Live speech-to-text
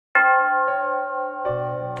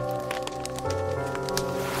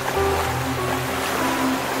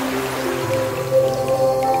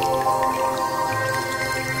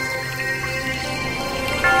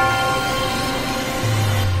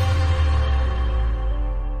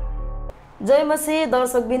जय मसी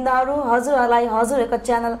दर्शक बिन्दुहरू हजुरहरूलाई हजुरहरूको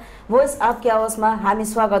च्यानल भोइस आपकी आवाजमा हामी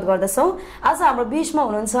स्वागत गर्दछौँ। आज हाम्रो बीचमा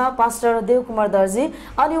हुनुहुन्छ पास्टर देव कुमार दर्जी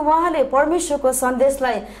अनि उहाँले परमेश्वरको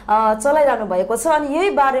सन्देशलाई चलाइरहनु भएको छ अनि यही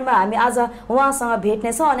बारेमा हामी आज उहाँसँग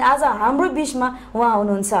भेट्नेछौँ अनि आज हाम्रो बीचमा उहाँ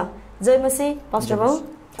हुनुहुन्छ। जय मसी पास्टर बाबु,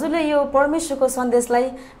 हजुरले यो परमेश्वरको सन्देशलाई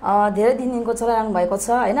धेरै दिनदेखिको चलाइरहनु भएको छ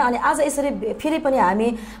हैन अनि आज यसरी फेरि पनि हामी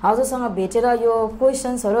हजुरसँग भेटेर यो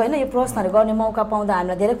क्वेशन्सहरू हैन यो प्रश्नहरू गर्ने मौका पाउँदा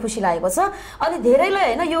हामीलाई धेरै खुसी लागेको छ अनि धेरैलाई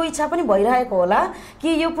हैन यो इच्छा पनि भइरहेको होला कि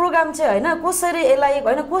यो प्रोग्राम चाहिँ हैन कसरी यसलाई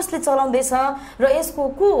हैन कसले चलाउँदैछ र यसको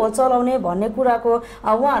को हो चलाउने भन्ने कुराको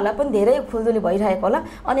उहाँहरूलाई पनि धेरै खुल्दुली भइरहेको होला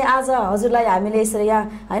अनि आज हजुरलाई हामीले यसरी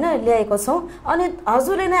यहाँ हैन ल्याएको छौँ अनि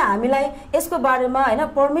हजुरले नै हामीलाई यसको बारेमा हैन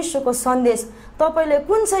परमेश्वरको सन्देश तपाईले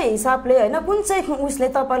कुन चाहिँ हिसाबले हैन कुन चाहिँ उसले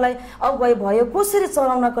तपाईलाई अगुवाई भयो कसरी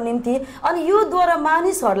चलाउनको निम्ति अनि यो द्वारा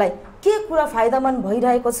मानिसहरूलाई के कुरा फाइदामन्द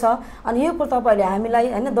भइरहेको छ अनि यो कुरा तपाईले हामीलाई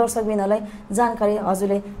हैन दर्शकबिनलाई जानकारी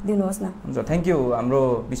हजुरले दिनुहोस् न। हुन्छ, थ्यांक यू। हाम्रो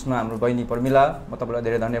बीचमा हाम्रो बहिनी पर्मिला, म तपाईलाई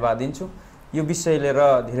धेरै धन्यवाद दिन्छु। यो विषय लिएर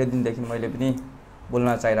धेरै दिनदेखि मैले पनि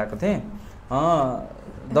बोल्न चाहिरहेको थिएँ।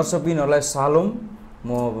 दर्शकबिनहरूलाई सालोम,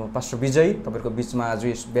 म पास्टर विजय तपाईहरुको बीचमा आज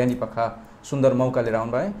यस बिहानी पखा सुन्दर मौका लिएर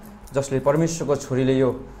आउनु भयो जसले परमेश्वरको छोरीले यो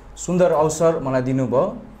सुन्दर अवसर मलाई दिनुभयो।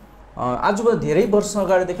 आजभन्दा धेरै वर्ष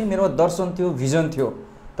अगाडिदेखि मेरो दर्शन थियो, भिजन थियो,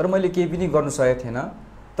 तर मैले केही पनि गर्न सकेको थिएन।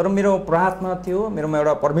 तर मेरो प्रार्थना थियो, मेरोमा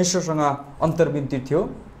एउटा परमेश्वरसँग अन्तर्विन्ती थियो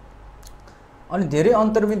अनि धेरै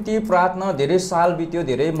अन्तर्विन्ती प्रार्थना धेरै साल बित्यो,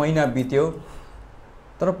 धेरै महिना बित्यो,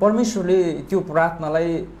 तर परमेश्वरले त्यो प्रार्थनालाई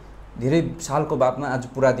धेरै सालको बादमा आज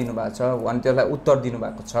पुरा दिनुभएको छ अनि त्यसलाई उत्तर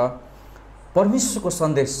दिनुभएको छ। परमेश्वरको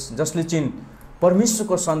सन्देश जसले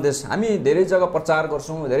परमेश्वरको सन्देश हामी धेरै जग्गा प्रचार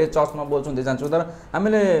गर्छौँ, धेरै चर्चमा बोल्छौँ, धेरै जान्छौँ, तर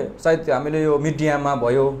हामीले यो मिडियामा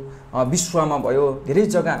भयो, विश्वमा भयो, धेरै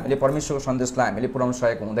जग्गा हामीले परमेश्वरको सन्देशलाई हामीले पुर्याउन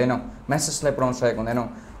सकेको हुँदैनौँ, मेसेजलाई पुर्याउन सकेको हुँदैनौँ।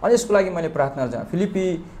 अनि यसको लागि मैले प्रार्थना गर्छु। फिलिपी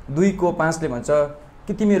 2:5 भन्छ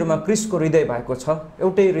कि तिमीहरूमा क्रिस्टको हृदय भएको छ,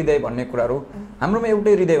 एउटै हृदय भन्ने कुराहरू हाम्रोमा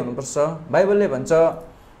एउटै हृदय हुनुपर्छ। बाइबलले भन्छ,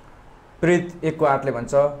 प्रेरित 1:8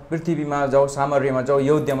 भन्छ पृथ्वीमा जाऊ, सामर्यमा जाऊ,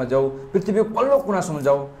 यहुदियामा जाऊ, पृथ्वीको पल्लो कुनासम्म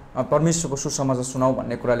जाऊ, परमेश्वरको सुसमाचार सुनाऊ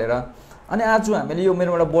भन्ने कुरा लिएर। अनि आज हामीले यो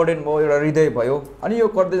मेरो एउटा बोर्डन भयो, एउटा हृदय भयो अनि यो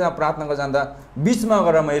गर्दै प्रार्थना गर्दै जाँदा बिचमा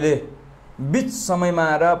गएर मैले बिच समयमा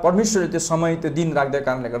आएर परमेश्वरले त्यो समय त्यो दिन राख्दै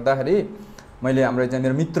कारणले गर्दाखेरि मैले हाम्रो एकजना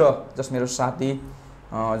मेरो मित्र जस मेरो साथी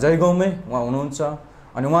जयगाउँमै उहाँ हुनुहुन्छ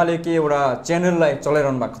अनि उहाँले के एउटा च्यानललाई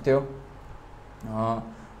चलाइरहनु भएको थियो।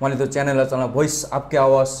 उहाँले त्यो च्यानललाई चलाउन भोइस आपकी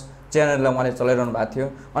आवाज च्यानललाई उहाँले चलाइरहनु भएको थियो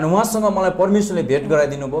अनि उहाँसँग मलाई परमेश्वरले भेट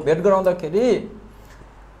गराइदिनु भयो। भेट गराउँदाखेरि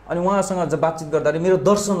अनि उहाँसँग जब बातचित गर्दाखेरि मेरो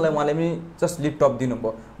दर्शनलाई उहाँले पनि जस्ट लिफ्ट अप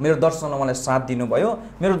दिनुभयो, मेरो दर्शनलाई उहाँले साथ दिनुभयो।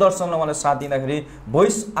 मेरो दर्शनलाई उहाँले साथ दिँदाखेरि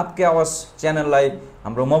भोइस आपकी आवाज च्यानललाई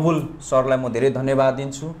हाम्रो मबुल सरलाई म धेरै धन्यवाद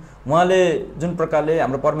दिन्छु। उहाँले जुन प्रकारले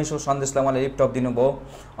हाम्रो परमेश्वर सन्देशलाई उहाँले लिफ्ट अप दिनुभयो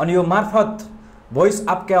अनि यो मार्फत भोइस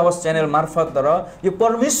आपकी आवाज च्यानल मार्फत र यो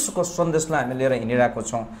परमेश्वरको सन्देशलाई हामी लिएर हिँडिरहेको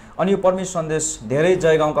छौँ। अनि यो परमेश्वर सन्देश धेरै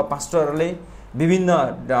जयगाउँका पास्टरहरूले विभिन्न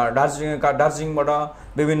दार्जिलिङबाट,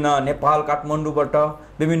 विभिन्न नेपाल काठमाडौँबाट,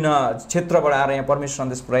 विभिन्न क्षेत्रबाट आएर यहाँ परमेश्वर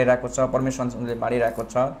सन्देश पुर्याइरहेको छ, परमेश्वर सन्देशले बाँडिरहेको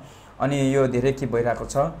छ अनि यो धेरै के भइरहेको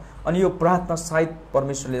छ अनि यो प्रार्थना सायद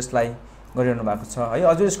परमेश्वरले यसलाई गरिरहनु भएको छ है।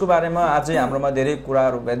 अझै यसको बारेमा अझै हाम्रोमा धेरै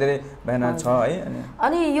कुराहरू धेरै बयान छ है।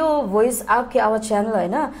 अनि यो भोइस आपकी आवाज च्यानल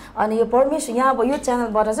हैन अनि यो परमेश्वर यहाँ यो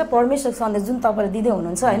च्यानलबाट चाहिँ परमेश्वर सन्देश जुन तपाईले दिँदै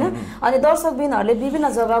हुनुहुन्छ हैन अनि दर्शकबिनहरूले विभिन्न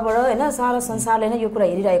जग्गाबाट हैन सारा संसारले नै यो कुरा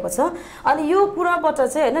हेरिरहेको छ अनि यो कुराबाट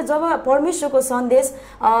चाहिँ हैन जब परमेश्वरको सन्देश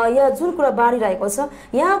या जुन कुरा बाँडिरहेको छ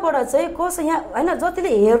यहाँबाट चाहिँ कसै यहाँ हैन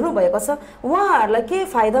जतिले हेर्नु भएको छ उहाँहरूलाई के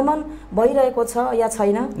फाइदामन्द भइरहेको छ या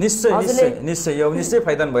छैन? निश्चय यो निश्चय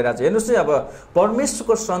फाइदामन्द भइरहेको छ। हेर्नुस् अब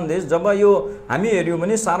परमेश्वरको सन्देश जब यो हामी हेर्यौँ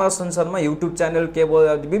भने सारा संसारमा युट्युब च्यानल,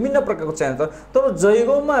 केबल, विभिन्न प्रकारको च्यानल छ, तर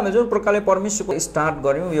जयगाउँमा हामी जुन प्रकारले परमेश्वरको स्टार्ट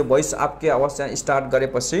गऱ्यौँ यो भोइस आपकी आवाज च्यानल स्टार्ट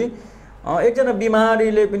गरेपछि एकजना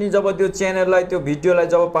बिमारीले पनि जब त्यो च्यानललाई त्यो भिडियोलाई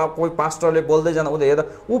जब कोही पास्टरले बोल्दै जाँदा उनीहरू हेर्दा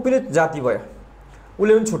ऊ पनि जाति भयो,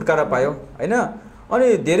 उसले पनि छुटकारा पायो होइन। अनि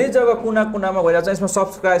धेरै जग्गा कुना कुनामा गइरहेको छ, यसमा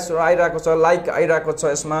सब्सक्राइब आइरहेको छ, लाइक आइरहेको छ,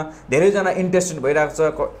 यसमा धेरैजना इन्ट्रेस्टेड भइरहेको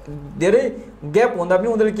छ। धेरै ग्याप हुँदा पनि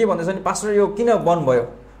उनीहरूले के भन्दैछ भने पास्टर यो किन बन्द भयो,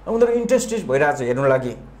 उनीहरू इन्ट्रेस्टेड भइरहेको छ हेर्नु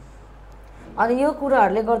लागि। अनि यो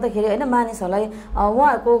कुराहरूले गर्दाखेरि हैन मानिसहरूलाई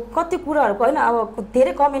उहाँहरूको कति कुराहरूको हैन अब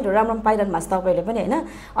धेरै कमेन्टहरू राम्रो पाइरहनु भएको छ तपाईँले पनि हैन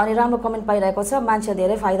अनि राम्रो कमेन्ट पाइरहेको छ, मान्छे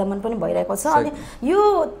धेरै फाइदामन्द पनि भइरहेको छ। अनि यो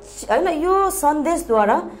हैन यो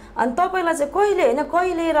सन्देशद्वारा अनि तपाईँलाई चाहिँ कहिले हैन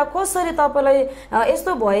कहिले र कसरी तपाईँलाई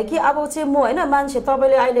यस्तो भयो कि अब चाहिँ म हैन मान्छे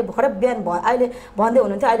तपाईँले अहिले भर्खरै बिहान अहिले भन्दै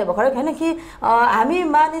हुनुहुन्थ्यो अहिले भर्खरै हैन कि हामी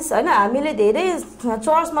मानिस हैन हामीले धेरै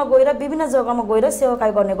चर्चमा गएर विभिन्न जग्गामा गएर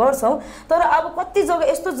सेवाकाई गर्ने गर्छौँ, तर अब कति जग्गा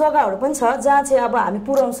यस्तो जग्गाहरू पनि छ जहाँ चाहिँ अब हामी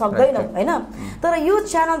पुर्याउन सक्दैनौँ हैन तर यो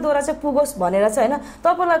च्यानलद्वारा चाहिँ पुगोस् भनेर चाहिँ हैन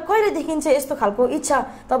तपाईलाई कहिलेदेखि चाहिँ यस्तो खालको इच्छा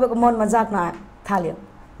तपाईको मनमा जाग्न थाल्यो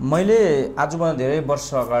मैले आजभन्दा धेरै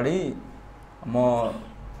वर्ष अगाडि म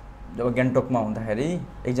जब गान्तोकमा हुँदाखेरि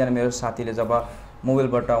एकजना मेरो साथीले जब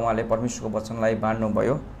मोबाइलबाट उहाँले परमेश्वरको वचनलाई बाँड्नु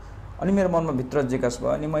भयो अनि मेरो मनमा भित्र जिज्ञासा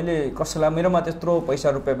भयो अनि मैले कसैलाई मेरोमा त्यत्रो पैसा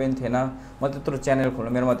रुपियाँ पनि थिएन म त्यत्रो च्यानल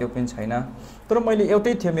खोल्नु मेरोमा त्यो पनि छैन तर मैले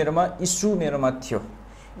एउटै थियो मेरोमा यीशु मेरोमा थियो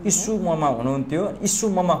यीशु ममा हुनुहुन्थ्यो यीशु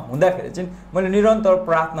ममा हुँदाखेरि चाहिँ मैले निरन्तर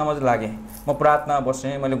प्रार्थनामा चाहिँ लागेँ म प्रार्थना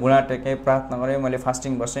बसेँ मैले घुँडा टेकेँ प्रार्थना गरेँ मैले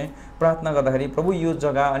फास्टिङ बसेँ प्रार्थना गर्दाखेरि प्रभु यो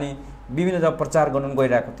जग्गा अनि विभिन्न जग्गा प्रचार गर्नु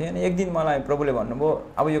गइरहेको थिएँ अनि एक दिन मलाई प्रभुले भन्नुभयो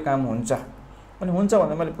अब यो काम हुन्छ अनि हुन्छ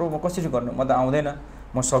भन्दा मैले प्रभु म कसरी गर्नु म त आउँदैन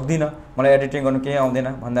म सक्दिनँ मलाई एडिटिङ गर्नु केही आउँदैन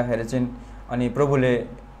भन्दाखेरि चाहिँ अनि प्रभुले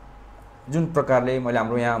जुन प्रकारले मैले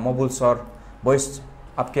हाम्रो यहाँ मबुल सर भोइस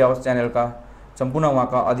आपके आवाज च्यानलका सम्पूर्ण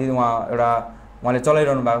उहाँका उहाँ एउटा उहाँले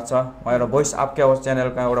चलाइरहनु भएको छ उहाँ एउटा भोइस आपके आवाज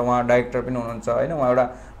च्यानलका एउटा उहाँ डाइरेक्टर पनि हुनुहुन्छ होइन उहाँ एउटा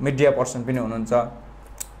मिडिया पर्सन पनि हुनुहुन्छ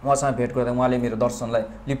उहाँसँग भेट गर्दा उहाँले मेरो दर्शनलाई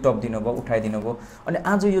लिफ्टअप दिनुभयो उठाइदिनु भयो अनि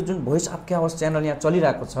आज यो जुन भोइस आपके आवाज च्यानल यहाँ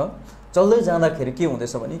चलिरहेको छ चल्दै जाँदाखेरि के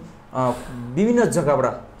हुँदैछ भने विभिन्न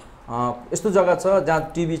जग्गाबाट यस्तो जग्गा छ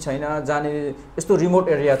जहाँ टिभी छैन जहाँनिर यस्तो रिमोट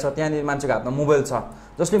एरिया छ त्यहाँनिर मान्छेको हातमा मोबाइल छ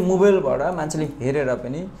जसले मोबाइलबाट मान्छेले हेरेर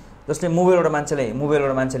पनि मोबाइलबाट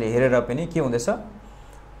मान्छेले हेरेर पनि के हुँदैछ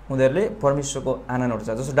उनीहरूले परमेश्वरको आनन्द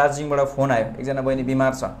उठाउँछ जस्तो दार्जिलिङबाट फोन आयो एकजना बहिनी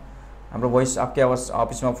बिमार छ हाम्रो भोइस आपके आवाज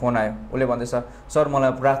अफिसमा फोन आयो उसले भन्दैछ सर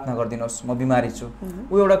मलाई प्रार्थना गरिदिनुहोस् म बिमारी छु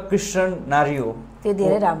ऊ एउटा क्रिस्चियन नारी हो त्यो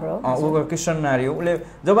धेरै राम्रो ऊ एउटा क्रिस्चियन नारी हो उसले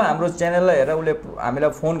जब हाम्रो च्यानललाई हेरेर उसले हामीलाई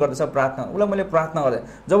फोन गर्दैछ प्रार्थना उसलाई मैले प्रार्थना गर्दै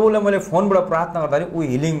जब उसलाई मैले फोनबाट प्रार्थना गर्दाखेरि ऊ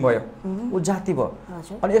हिलिङ भयो ऊ जाति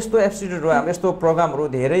भयो अनि यस्तो एप्सिट्युड हो हाम्रो यस्तो प्रोग्रामहरू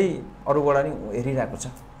धेरै अरूबाट नि हेरिरहेको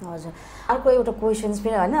छ हजुर अर्को एउटा क्वेसन्स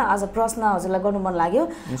पनि हैन आज प्रश्न हजुरलाई गर्नु मन लाग्यो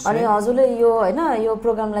अनि हजुरले यो हैन यो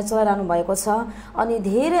प्रोग्रामलाई चलाइरहनु भएको छ अनि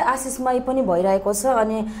धेरै आशिषमय पनि भइरहेको छ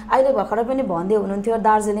अनि अहिले भर्खरै पनि भन्दै हुनुहुन्थ्यो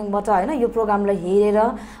दार्जिलिङबाट हैन यो प्रोग्रामलाई हेरेर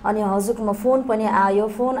अनि हजुरकोमा फोन पनि आयो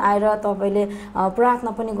फोन आएर तपाईले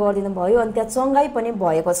प्रार्थना पनि गरिदिनु भयो अनि त्यहाँ चंगाई पनि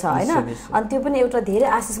भएको छ हैन अनि त्यो पनि एउटा धेरै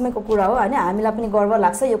आशिषमयको कुरा हो हैन हामीलाई पनि गर्व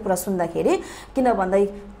लाग्छ यो कुरा सुन्दाखेरि किन भन्दै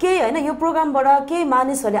के हैन यो प्रोग्रामबाट के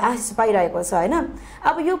मानिसहरूले आशिष पाइरहेको छ हैन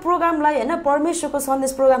अब यो प्रोग्रामलाई हैन परमेश्वरको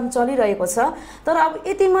सन्देश प्रोग्राम चलिरहेको छ तर अब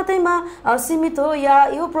यति मात्रैमा सीमित हो या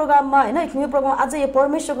यो प्रोग्राममा हैन यो प्रोग्राम अझै यो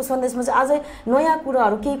परमेश्वरको सन्देशमा चाहिँ अझै नयाँ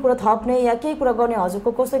कुराहरू केही कुरा थप्ने या केही कुरा गर्ने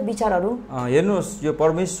हजुरको कस्तो विचारहरू हेर्नुस् यो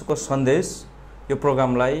परमेश्वरको सन्देश यो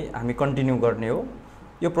प्रोग्रामलाई हामी कन्टिन्यू गर्ने हो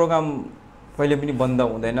यो प्रोग्राम कहिले पनि बन्द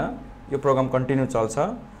हुँदैन यो प्रोग्राम कन्टिन्यू चल्छ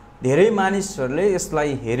धेरै मानिसहरूले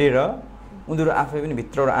यसलाई हेरेर उनीहरू आफै पनि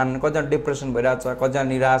भित्रबाट आन कतिजना डिप्रेसन भइरहेछ कतिजना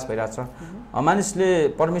निराश भइरहेछ मानिसले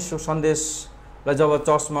परमेश्वर सन्देशलाई जब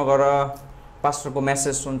चर्चमा गएर पास्टरको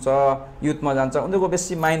मेसेज सुन्छ युथमा जान्छ उनीहरूको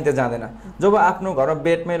बेसी माइन्ड त्यहाँ जाँदैन जब आफ्नो घरमा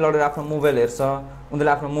बेडमै लडेर आफ्नो मोबाइल हेर्छ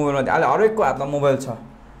उनीहरूले आफ्नो मोबाइलमा अहिले हरेकको हातमा मोबाइल छ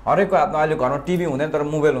हरेकको हातमा अहिले घरमा टिभी हुँदैन तर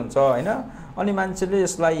मोबाइल हुन्छ होइन अनि मान्छेले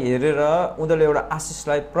यसलाई हेरेर उनीहरूले एउटा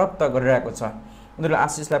आशिषलाई प्राप्त गरिरहेको छ उनीहरूले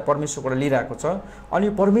आशिषलाई परमेश्वरबाट लिइरहेको छ अनि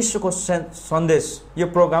परमेश्वरको सन्देश यो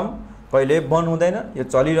प्रोग्राम कहिले बन्द हुँदैन यो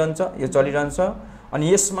चलिरहन्छ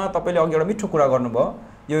अनि यसमा तपाईले अघि एउटा मिठो कुरा गर्नुभयो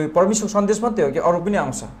यो परमेश्वर सन्देश मात्रै हो कि अरू पनि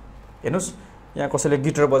आउँछ हेर्नुस् यहाँ कसैले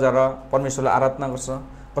गिटार बजाएर परमेश्वरलाई आराधना गर्छ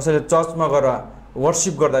कसैले चर्चमा गएर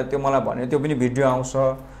वर्शिप गर्दा त्यो मलाई भन्यो त्यो पनि भिडियो आउँछ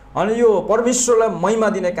अनि यो परमेश्वरलाई महिमा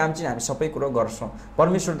दिने काम चाहिँ हामी सबै कुरो गर्छौँ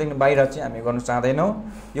परमेश्वरदेखि बाहिर चाहिँ हामी गर्न चाहदैनौँ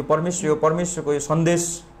यो परमेश्वरको यो सन्देश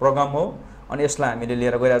प्रोग्राम हो अनि यसलाई हामीले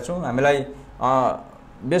लिएर गइरहेको छौँ हामीलाई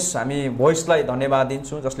बेस हामी भोइसलाई धन्यवाद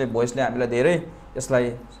दिन्छौँ जसले भोइसले हामीलाई धेरै यसलाई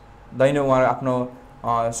दैनिक उहाँ आफ्नो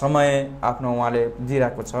समय आफ्नो उहाँले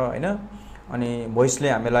दिइरहेको छ होइन अनि भोइसले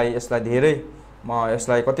हामीलाई यसलाई धेरै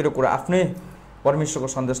यसलाई कतिवटा कुरा आफ्नै परमेश्वरको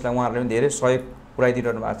सन्देशलाई उहाँहरूले पनि धेरै सहयोग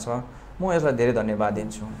पुर्याइदिइरहनु भएको छ म यसलाई धेरै धन्यवाद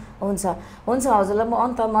दिन्छु हुन्छ हजुरलाई म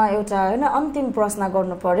अन्तमा एउटा हैन अन्तिम प्रश्न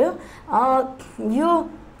गर्नु पर्यो यो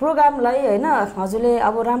प्रोग्रामलाई हैन हजुरले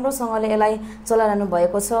अब राम्रोसँगले यसलाई चलाइरहनु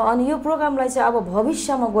भएको छ अनि यो प्रोग्रामलाई चाहिँ अब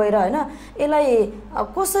भविष्यमा गएर हैन यसलाई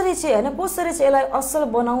कसरी चाहिँ यसलाई असल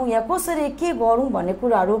बनाऊ या कसरी के गरौँ भन्ने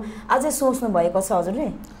कुराहरू अझै सोच्नु भएको छ हजुरले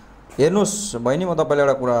हेर्नुस् बहिनी म तपाईलाई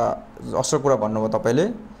एउटा कुरा असल कुरा भन्नुभयो तपाईले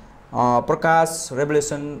प्रकाश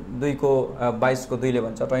रेभलेसन 2:22 ले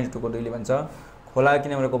भन्छ 22:2 ले भन्छ खोला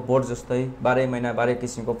किनेमाको बोट जस्तै 12 महिना 12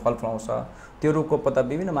 किसिमको फल फलाउँछ त्यो रुखको पत्ता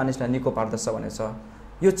विभिन्न मानिसलाई निको पार्दछ भनेछ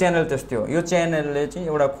यो च्यानल त्यस्तै हो यो च्यानलले चाहिँ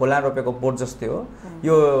एउटा खोला रोपेको बोट जस्तै हो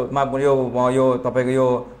यो तपाईको यो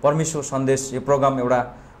परमेश्वर सन्देश यो प्रोग्राम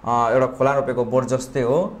एउटा खोला रोपेको बोट जस्तै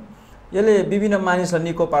हो यसले विभिन्न मानिसलाई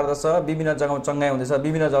निको पार्दछ विभिन्न जग्गामा चंगाइ हुँदैछ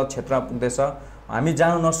विभिन्न जग्गा क्षेत्रमा पुग्दैछ हामी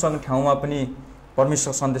जानु नसक्ने ठाउँमा पनि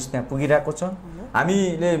परमेश्वर सन्देश त्यहाँ पुगिरहेको छ।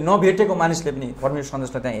 हामीले नभेटेको मानिसले पनि परमेश्वर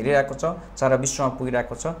सन्देशलाई त्यहाँ हेरिरहेको छ, सारा विश्वमा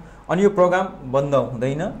पुगिरहेको छ। अनि यो प्रोग्राम बन्द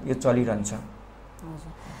हुँदैन, यो चलिरहन्छ।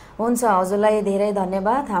 हुन्छ, हजुरलाई धेरै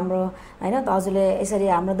धन्यवाद। हाम्रो हैन त हजुरले यसरी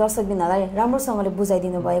हाम्रो दर्शकबिनहरूलाई राम्रोसँगले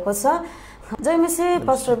बुझाइदिनु भएको छ। जय मसीह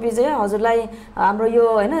पास्टर विजय, हजुरलाई हाम्रो यो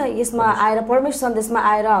हैन यसमा आएर परमेश्वर सन्देशमा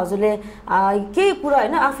आएर हजुरले केही कुरा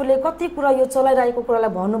हैन आफूले कति कुरा यो चलाइरहेको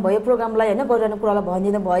कुरालाई भन्नुभयो, प्रोग्रामलाई हैन गरिरहने कुरालाई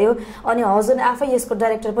भनिदिनु भयो। अनि हजुरले आफै यसको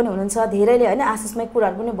डाइरेक्टर पनि हुनुहुन्छ, धेरैले हैन आशिषमय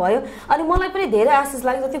कुराहरू पनि भयो। अनि मलाई पनि धेरै आशिष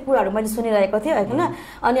लाग्यो जति कुराहरू मैले सुनिरहेको थिएँ हैन।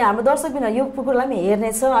 अनि हाम्रो दर्शकबिनहरू यो कुरालाई पनि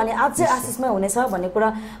हेर्नेछ अनि अझै आशिषमय हुनेछ भन्ने कुरा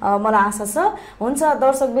मलाई आशा छ। हुन्छ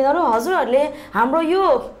दर्शकबिनहरू, हजुरहरूले हाम्रो यो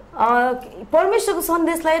परमेश्वरको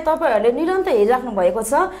सन्देशलाई तपाईहरूले निरन्तर हेरिराख्नु भएको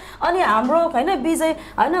छ। अनि हाम्रो हैन विजय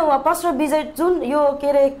हैन पास्टर विजय जुन यो के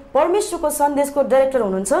अरे परमेश्वरको सन्देशको डाइरेक्टर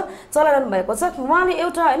हुनुहुन्छ, चलाइरहनु भएको छ, उहाँले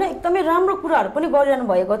एउटा हैन एकदमै राम्रो कुराहरू पनि गरिरहनु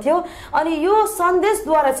भएको थियो। अनि यो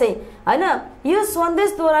सन्देशद्वारा चाहिँ हैन यो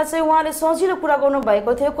सन्देशद्वारा चाहिँ उहाँले सजिलो कुरा गर्नु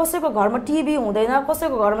भएको थियो। कसैको घरमा टिभी हुँदैन,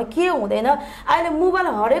 कसैको घरमा के हुँदैन, अहिले मोबाइल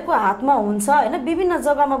हरेकको हातमा हुन्छ हैन। विभिन्न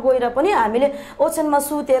जग्गामा गएर पनि हामीले ओछ्यानमा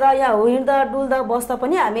सुतेर या हिँड्दा डुल्दा बस्दा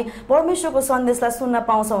पनि हामी परमेश्वरको सन्देशलाई सुन्न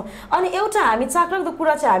पाउँछौँ। अनि एउटा हामी चाखलाग्दो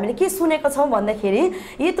कुरा चाहिँ हामीले के सुनेका छौँ भन्दाखेरि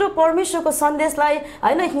यत्रो परमेश्वरको सन्देशलाई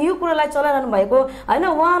हैन यो कुरालाई चलाइरहनु भएको हैन,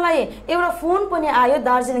 उहाँलाई एउटा फोन पनि आयो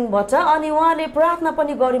दार्जिलिङबाट। अनि उहाँले प्रार्थना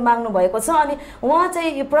पनि गरी माग्नु भएको छ। अनि उहाँ चाहिँ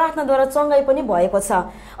यो प्रार्थनाद्वारा चङ्गाइ पनि भएको छ।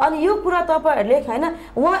 अनि यो कुरा तपाईँहरूले हैन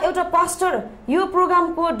उहाँ एउटा पास्टर यो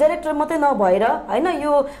प्रोग्रामको डाइरेक्टर मात्रै नभएर हैन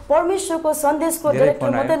यो परमेश्वरको सन्देशको डाइरेक्टर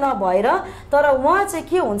मात्रै नभएर तर उहाँ चाहिँ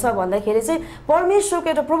के हुन्छ भन्दाखेरि चाहिँ परमेश्वरको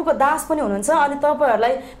एउटा प्रभुको दास पनि हुनुहुन्छ। अनि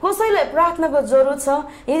तपाईँहरूलाई कसैलाई प्रार्थनाको जरुरत छ,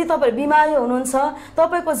 यदि तपाईँ बिमारी हुनुहुन्छ,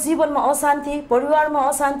 तपाईँको जीवनमा अशान्ति, परिवारमा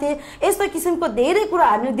अशान्ति, यस्तो किसिमको धेरै कुरा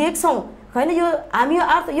हामीले देख्छौँ हैन। यो हामी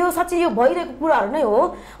यो साँच्चै यो भइरहेको कुराहरू नै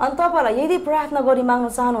हो। अनि तपाईँहरूलाई यदि प्रार्थना गरी माग्न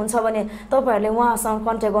चाहनुहुन्छ भने तपाईँहरूले उहाँसँग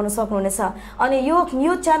कन्ट्याक्ट गर्न सक्नुहुनेछ। अनि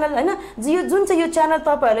यो च्यानल हैन यो जुन चाहिँ यो च्यानल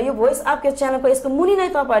तपाईँहरूले यो भोइस आपके च्यानलको यसको मुनि नै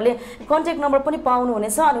तपाईँहरूले कन्ट्याक्ट नम्बर पनि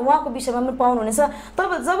पाउनुहुनेछ। अनि उहाँको विषयमा पनि पाउनुहुनेछ।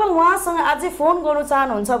 तपाईँ जब उहाँसँग अझै फोन गर्नु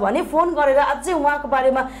चाहनुहुन्छ भने फोन गरेर अझै उहाँको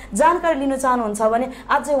बारेमा जानकारी लिन चाहनुहुन्छ भने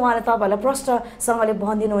अझै उहाँले तपाईँहरूलाई प्रष्टसँगले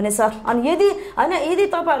भनिदिनुहुनेछ। अनि यदि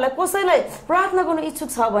तपाईँहरूलाई कसैलाई प्रार्थना गर्नु इच्छुक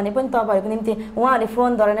छ भने पनि तपाईँ निम्ति उहाँले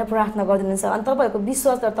फोनद्वारा नै प्रार्थना गरिदिनुहुन्छ। अनि तपाईँको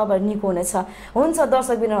विश्वासद्वारा तपाईँहरू निको हुनेछ। हुन्छ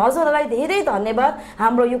दर्शकबिन, हजुरहरूलाई धेरै धन्यवाद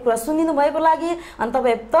हाम्रो यो कुरा सुनिदिनु भएको लागि। अनि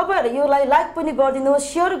तपाईँहरूले योलाई लाइक पनि गरिदिनुहोस्,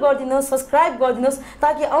 सेयर गरिदिनुहोस्, सब्सक्राइब गरिदिनुहोस्,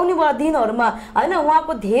 ताकि आउनेवाला दिनहरूमा होइन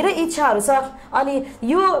उहाँको धेरै इच्छाहरू छ। अनि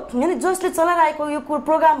यो जसले चलाइरहेको यो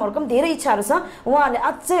प्रोग्रामहरूको पनि धेरै इच्छाहरू छ, उहाँहरूले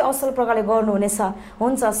अझै असल प्रकारले गर्नुहुनेछ।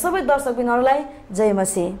 हुन्छ सबै दर्शकबिनहरूलाई जय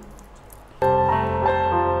मसीह।